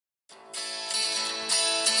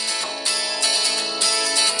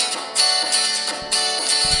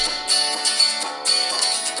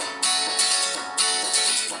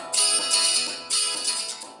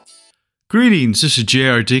Greetings, this is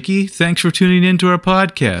J.R. Dickey. Thanks for tuning in to our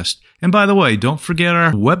podcast. And by the way, don't forget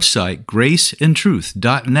our website,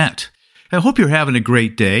 graceandtruth.net. I hope you're having a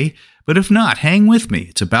great day, but if not, hang with me.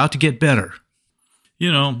 It's about to get better. You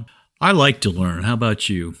know, I like to learn. How about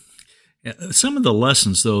you? Some of the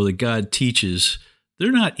lessons, though, that God teaches,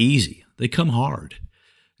 they're not easy. They come hard.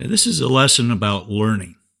 And this is a lesson about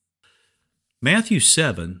learning. Matthew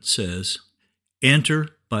 7 says,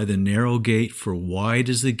 "Enter by the narrow gate, for wide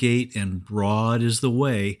is the gate and broad is the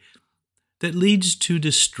way that leads to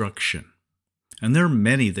destruction. And there are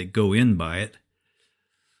many that go in by it."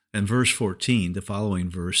 And verse 14, the following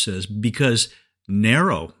verse says, "Because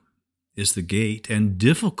narrow is the gate and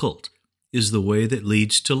difficult is the way that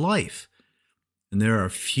leads to life, and there are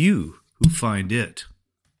few who find it."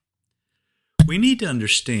 We need to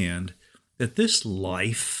understand that this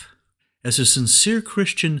life, as a sincere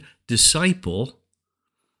Christian disciple,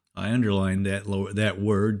 I underlined that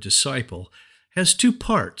word, disciple, has two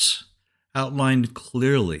parts outlined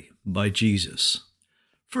clearly by Jesus.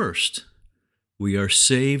 First, we are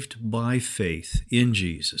saved by faith in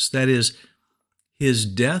Jesus. That is, his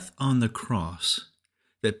death on the cross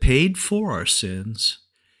that paid for our sins,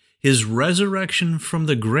 his resurrection from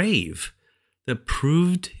the grave that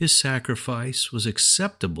proved his sacrifice was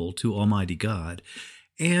acceptable to Almighty God,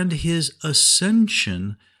 and his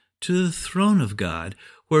ascension to the throne of God,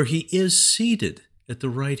 where he is seated at the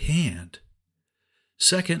right hand.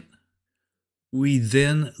 Second, we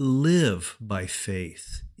then live by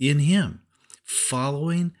faith in him,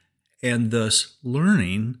 following and thus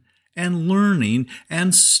learning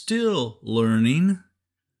and still learning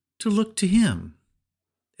to look to him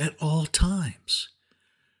at all times,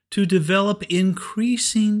 to develop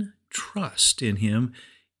increasing trust in him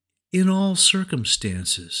in all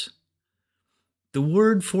circumstances. The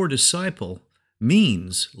word for disciple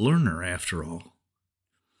means learner, after all.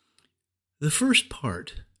 The first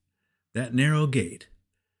part, that narrow gate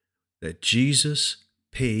that Jesus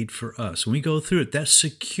paid for us, when we go through it, that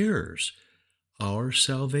secures our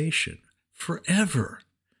salvation forever.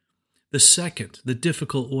 The second, the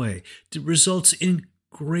difficult way, results in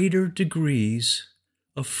greater degrees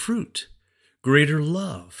of fruit, greater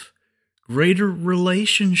love, greater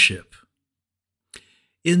relationship.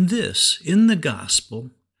 In the gospel,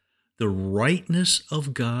 the rightness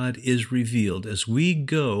of God is revealed as we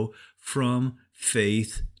go from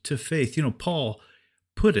faith to faith. You know, Paul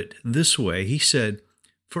put it this way. He said,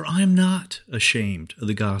 "For I am not ashamed of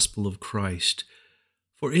the gospel of Christ,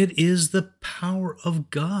 for it is the power of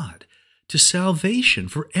God to salvation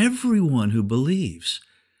for everyone who believes,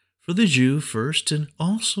 for the Jew first and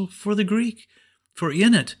also for the Greek. For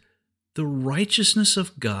in it the righteousness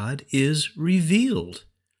of God is revealed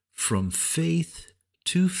from faith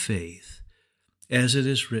to faith, as it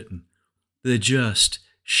is written, the just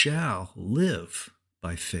shall live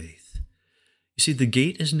by faith." You see, the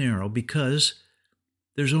gate is narrow because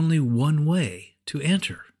there's only one way to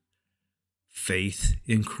enter: faith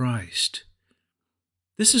in Christ.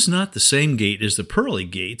 This is not the same gate as the pearly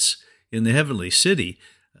gates in the heavenly city,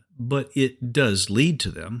 but it does lead to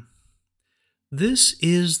them. This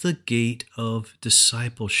is the gate of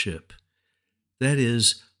discipleship, that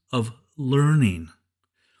is, of learning.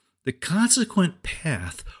 The consequent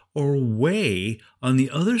path or way on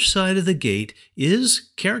the other side of the gate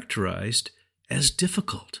is characterized as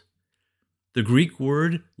difficult. The Greek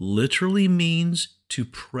word literally means to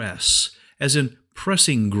press, as in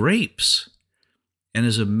pressing grapes, and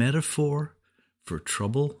is a metaphor for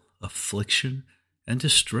trouble, affliction, and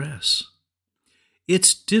distress.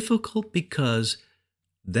 It's difficult because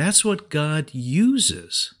that's what God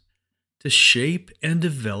uses to shape and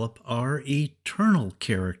develop our eternal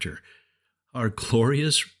character, our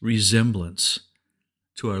glorious resemblance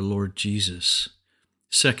to our Lord Jesus.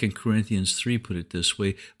 2 Corinthians 3 put it this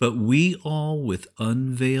way, "But we all with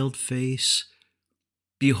unveiled face,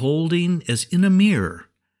 beholding as in a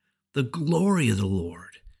mirror the glory of the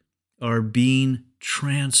Lord, are being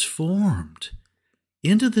transformed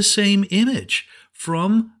into the same image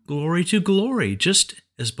from glory to glory, just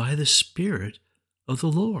as by the Spirit of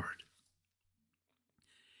the Lord."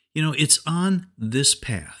 You know, it's on this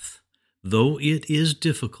path, though it is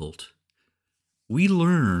difficult, we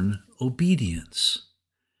learn obedience.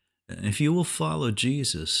 And if you will follow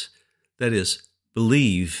Jesus, that is,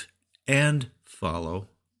 believe and follow,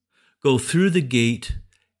 go through the gate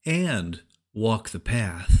and walk the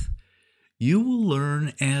path, you will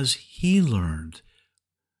learn as he learned.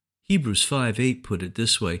 Hebrews 5:8 put it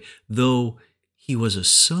this way, "Though he was a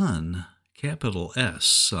son," capital S,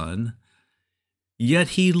 son, "yet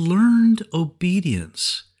he learned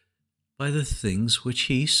obedience by the things which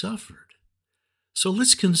he suffered." So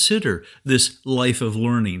let's consider this life of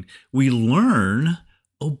learning. We learn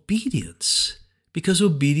obedience because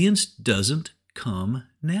obedience doesn't come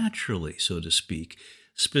naturally, so to speak.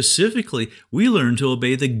 Specifically, we learn to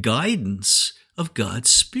obey the guidance of God's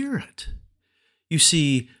Spirit. You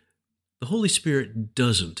see, the Holy Spirit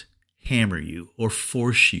doesn't hammer you or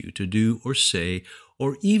force you to do or say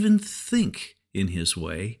or even think in His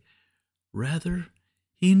way. Rather,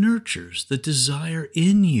 He nurtures the desire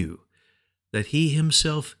in you that He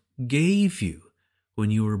Himself gave you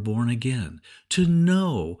when you were born again, to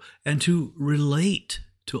know and to relate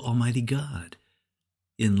to Almighty God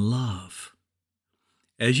in love.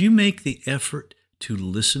 As you make the effort to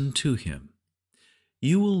listen to Him,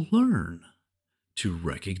 you will learn to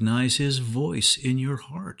recognize His voice in your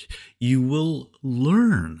heart. You will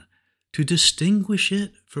learn to distinguish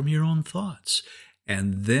it from your own thoughts.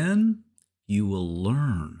 And then you will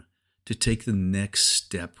learn to take the next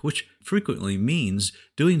step, which frequently means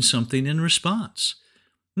doing something in response.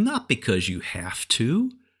 Not because you have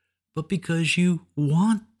to, but because you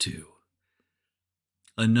want to.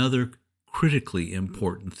 Another critically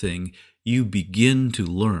important thing you begin to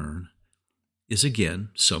learn is, again,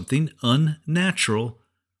 something unnatural.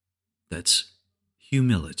 That's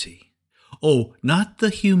humility. Oh, not the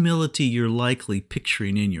humility you're likely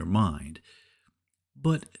picturing in your mind,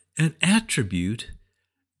 but an attribute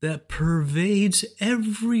that pervades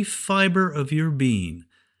every fiber of your being,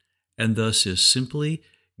 and thus is simply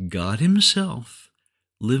God Himself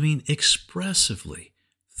living expressively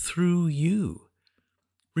through you.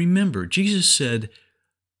 Remember, Jesus said,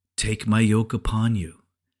 "Take my yoke upon you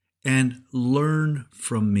and learn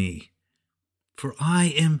from me, for I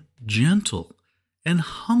am gentle and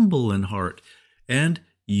humble in heart, and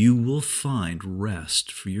you will find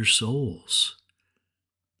rest for your souls."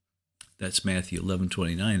 That's Matthew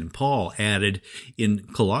 11:29. And Paul added in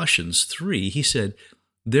Colossians 3, he said,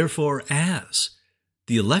 "Therefore, as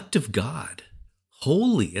the elect of God,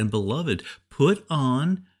 holy and beloved, put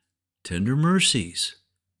on tender mercies,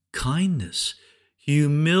 kindness,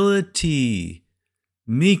 humility,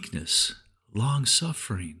 meekness,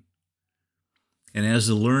 long-suffering." And as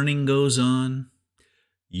the learning goes on,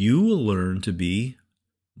 you will learn to be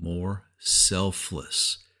more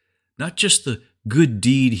selfless. Not just the good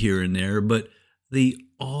deed here and there, but the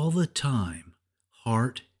all-the-time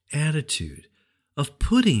heart attitude of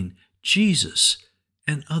putting Jesus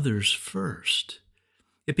and others first.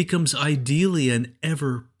 It becomes ideally an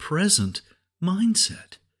ever-present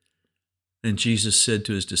mindset. Then Jesus said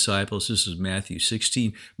to His disciples, this is Matthew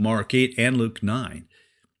 16, Mark 8, and Luke 9,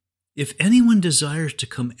 "If anyone desires to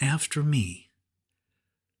come after me,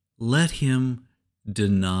 let him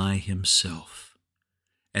deny himself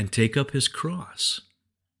and take up his cross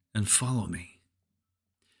and follow me."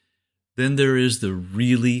 Then there is the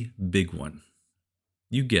really big one.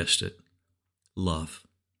 You guessed it, love.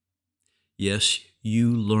 Yes,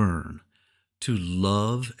 you learn to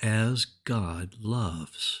love as God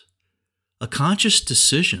loves. A conscious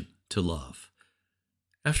decision to love.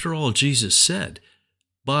 After all, Jesus said,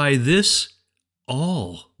 "By this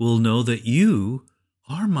all will know that you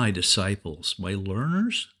are my disciples, my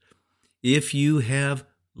learners, if you have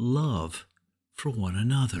love for one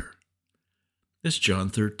another." That's John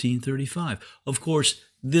 13:35. Of course,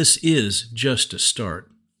 this is just a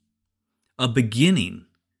start, a beginning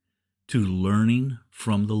to learning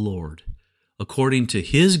from the Lord. According to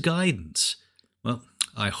His guidance, well,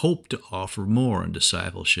 I hope to offer more on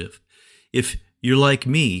discipleship. If you're like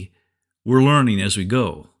me, we're learning as we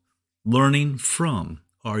go, learning from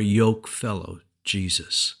our yoke fellow,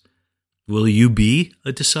 Jesus. Will you be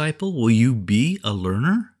a disciple? Will you be a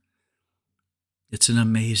learner? It's an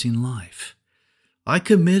amazing life. I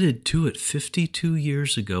committed to it 52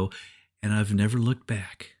 years ago, and I've never looked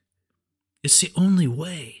back. It's the only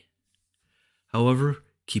way. However,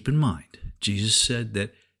 keep in mind, Jesus said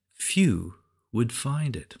that few would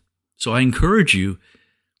find it. So I encourage you,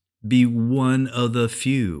 be one of the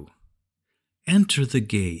few. Enter the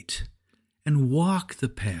gate and walk the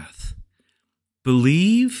path.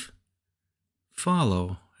 Believe,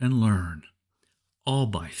 follow, and learn, all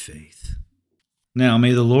by faith. Now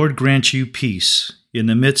may the Lord grant you peace in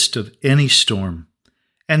the midst of any storm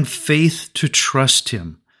and faith to trust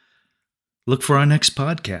Him. Look for our next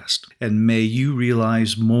podcast, and may you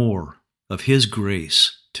realize more of His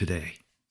grace today.